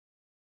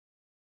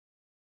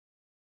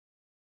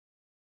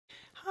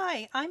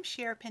Hi, I'm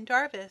Cher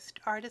Pendarvis,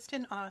 artist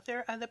and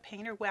author of the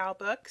Painter Wow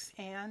books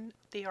and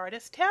the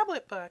Artist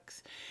Tablet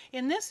books.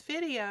 In this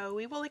video,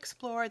 we will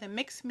explore the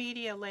mixed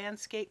media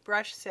landscape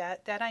brush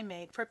set that I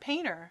made for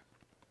Painter.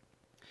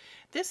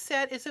 This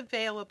set is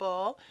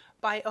available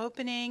by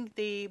opening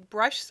the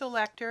brush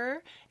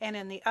selector and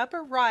in the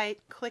upper right,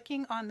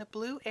 clicking on the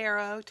blue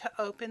arrow to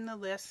open the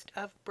list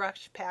of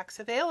brush packs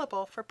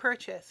available for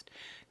purchase.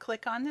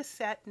 Click on the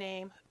set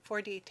name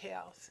for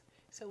details.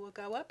 So we'll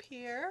go up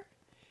here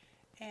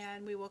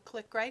and we will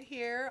click right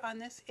here on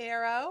this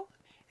arrow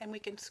and we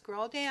can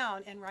scroll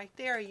down, and right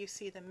there you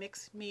see the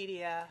mixed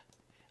media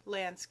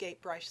landscape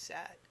brush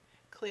set.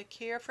 Click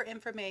here for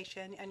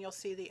information and you'll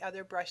see the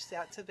other brush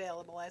sets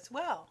available as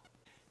well.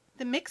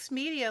 The mixed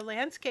media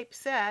landscape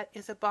set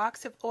is a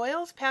box of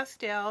oils,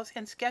 pastels,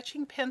 and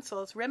sketching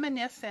pencils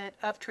reminiscent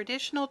of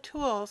traditional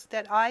tools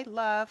that I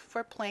love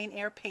for plein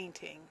air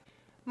painting.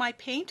 My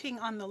painting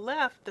on the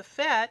left, the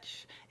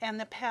Fetch, and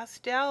the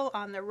pastel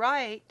on the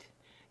right,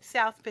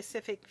 South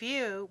Pacific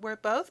View, were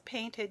both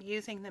painted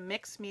using the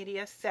mixed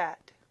media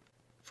set.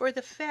 For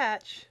the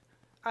Fetch,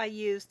 I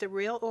used the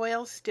Real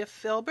Oils Stiff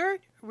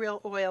Filbert,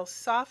 Real Oils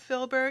Soft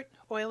Filbert,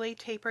 Oily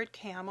Tapered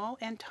Camel,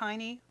 and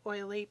Tiny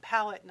Oily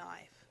Palette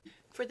Knife.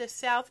 For the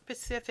South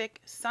Pacific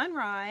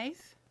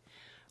Sunrise,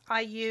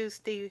 I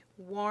used the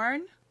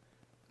Worn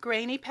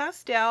Grainy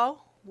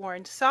Pastel,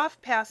 Worn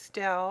Soft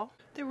Pastel,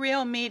 the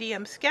Real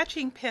Medium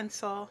Sketching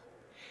Pencil,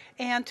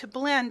 and to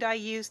blend I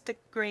used the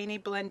Grainy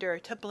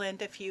Blender to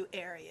blend a few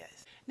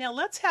areas. Now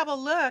let's have a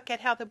look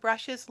at how the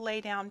brushes lay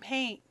down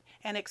paint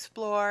and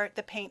explore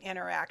the paint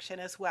interaction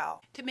as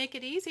well. To make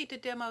it easy to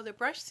demo the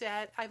brush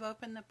set, I've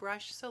opened the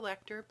brush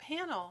selector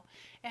panel,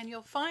 and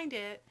you'll find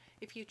it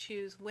if you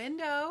choose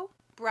Window,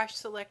 Brush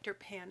Selector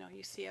Panel.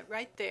 You see it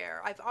right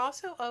there. I've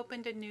also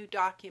opened a new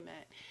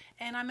document,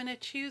 and I'm going to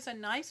choose a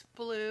nice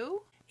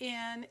blue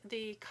in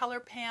the color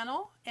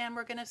panel, and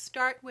we're going to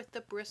start with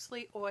the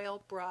bristly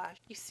oil brush.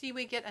 You see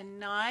we get a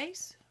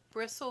nice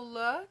bristle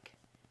look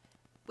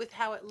with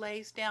how it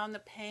lays down the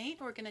paint.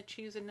 We're going to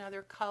choose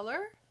another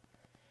color,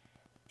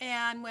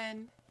 and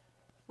when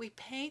we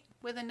paint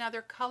with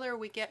another color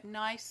we get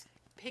nice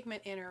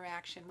pigment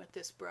interaction with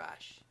this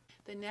brush.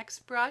 The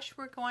next brush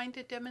we're going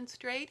to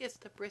demonstrate is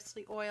the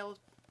bristly oil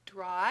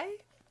dry.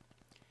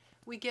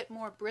 We get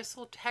more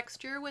bristle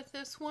texture with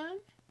this one,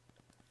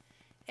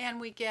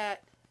 and we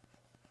get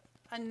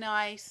a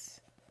nice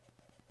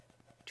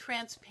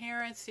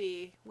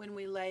transparency when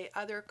we lay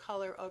other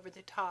color over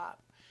the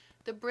top.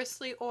 The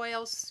bristly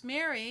oil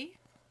smeary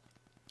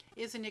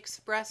is an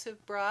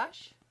expressive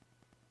brush.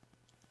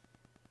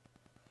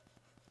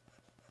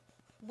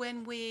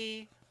 When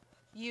we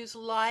use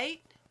light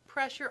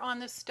pressure on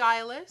the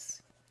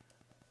stylus,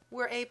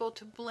 we're able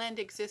to blend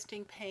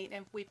existing paint,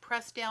 and if we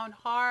press down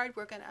hard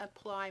we're going to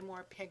apply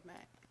more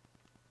pigment.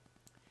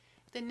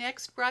 The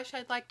next brush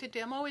I'd like to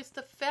demo is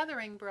the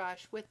feathering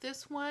brush. With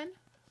this one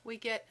we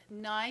get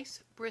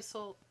nice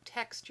bristle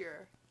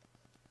texture,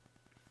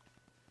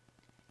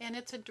 and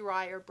it's a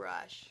drier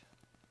brush.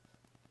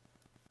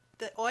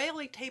 The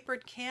Oily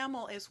Tapered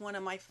Camel is one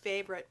of my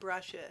favorite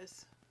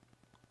brushes.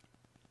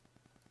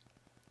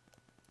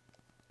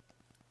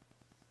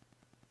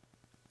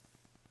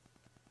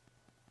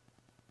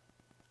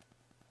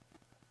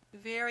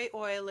 Very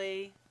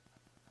oily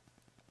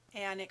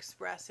and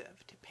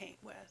expressive to paint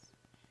with.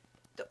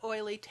 The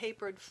Oily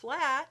Tapered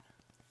Flat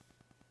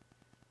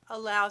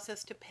allows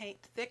us to paint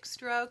thick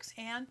strokes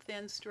and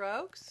thin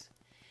strokes,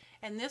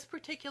 and this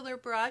particular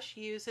brush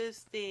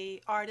uses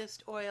the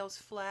Artist Oils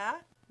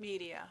Flat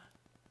media.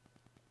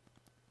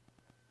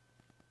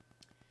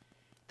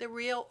 The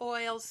Real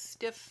Oils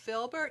Stiff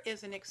Filbert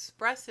is an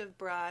expressive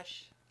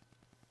brush.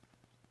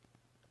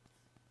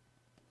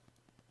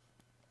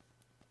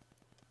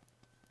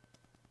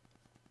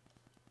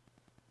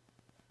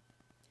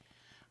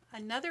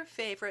 Another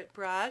favorite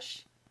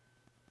brush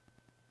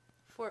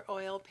for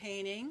oil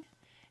painting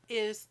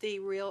is the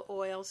Real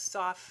Oils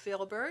Soft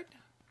Filbert.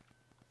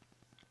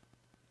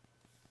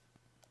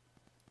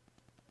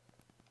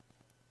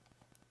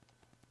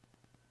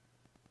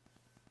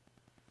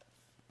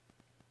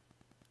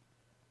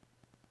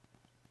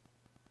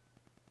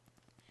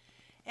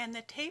 And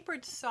the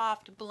Tapered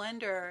Soft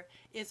Blender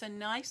is a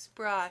nice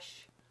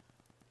brush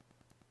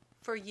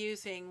for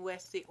using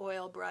with the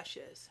oil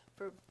brushes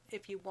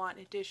if you want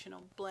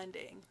additional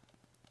blending.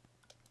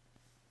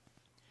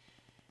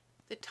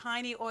 The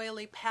Tiny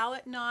Oily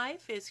Palette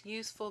Knife is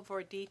useful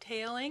for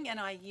detailing, and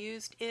I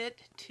used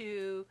it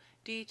to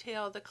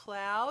detail the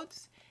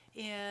clouds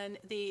in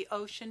the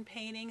ocean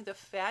painting, the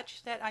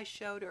Fetch, that I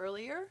showed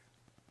earlier.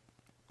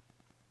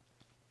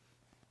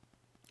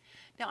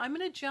 Now I'm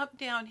going to jump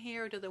down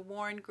here to the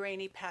Worn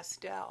Grainy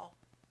Pastel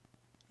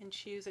and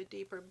choose a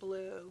deeper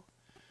blue.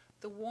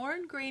 The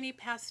Worn Grainy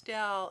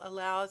Pastel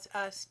allows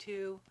us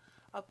to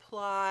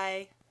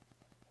apply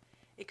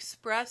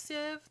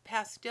expressive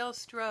pastel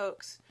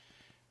strokes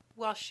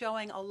while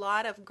showing a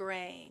lot of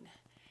grain,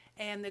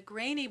 and the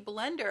Grainy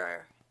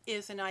Blender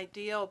is an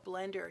ideal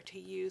blender to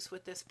use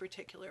with this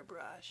particular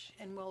brush.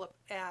 And we'll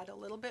add a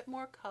little bit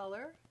more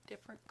color,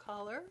 different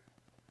color,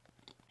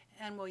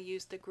 and we'll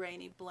use the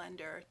grainy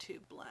blender to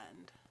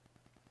blend.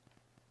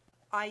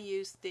 I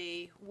used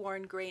the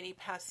Worn Grainy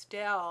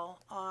Pastel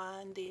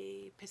on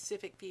the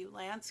Pacific View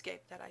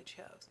landscape that I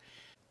chose.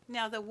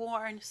 Now the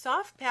Worn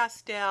Soft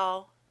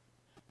Pastel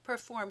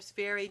performs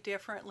very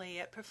differently.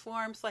 It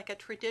performs like a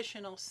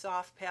traditional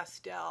soft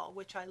pastel,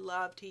 which I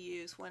love to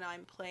use when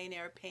I'm plein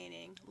air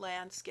painting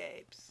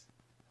landscapes.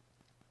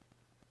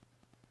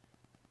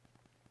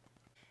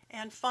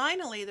 And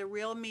finally, the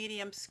Real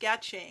Medium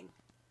Sketching.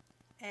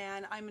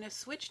 And I'm going to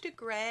switch to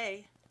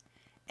gray,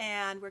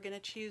 and we're going to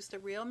choose the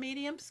Real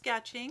Medium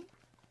Sketching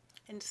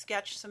and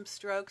sketch some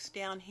strokes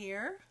down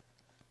here.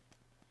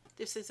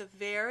 This is a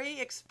very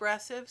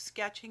expressive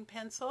sketching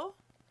pencil.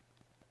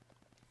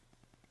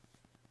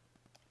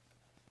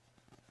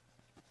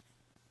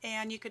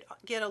 And you could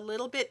get a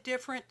little bit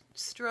different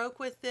stroke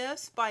with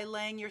this by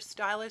laying your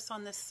stylus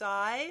on the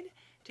side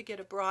to get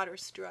a broader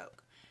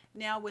stroke.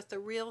 Now with the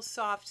Real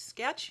Soft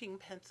Sketching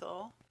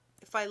pencil,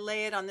 if I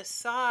lay it on the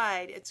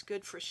side, it's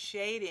good for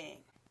shading.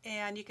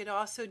 And you could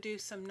also do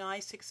some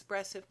nice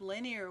expressive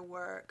linear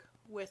work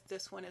with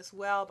this one as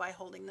well by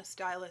holding the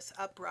stylus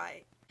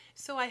upright.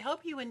 So I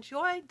hope you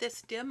enjoyed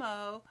this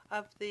demo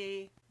of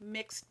the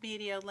Mixed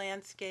Media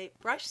Landscape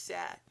brush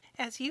set.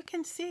 As you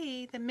can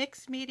see, the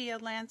Mixed Media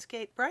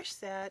Landscape brush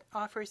set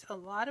offers a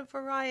lot of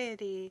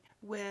variety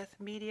with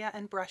media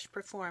and brush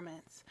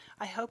performance.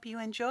 I hope you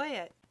enjoy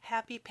it.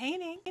 Happy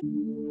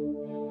painting!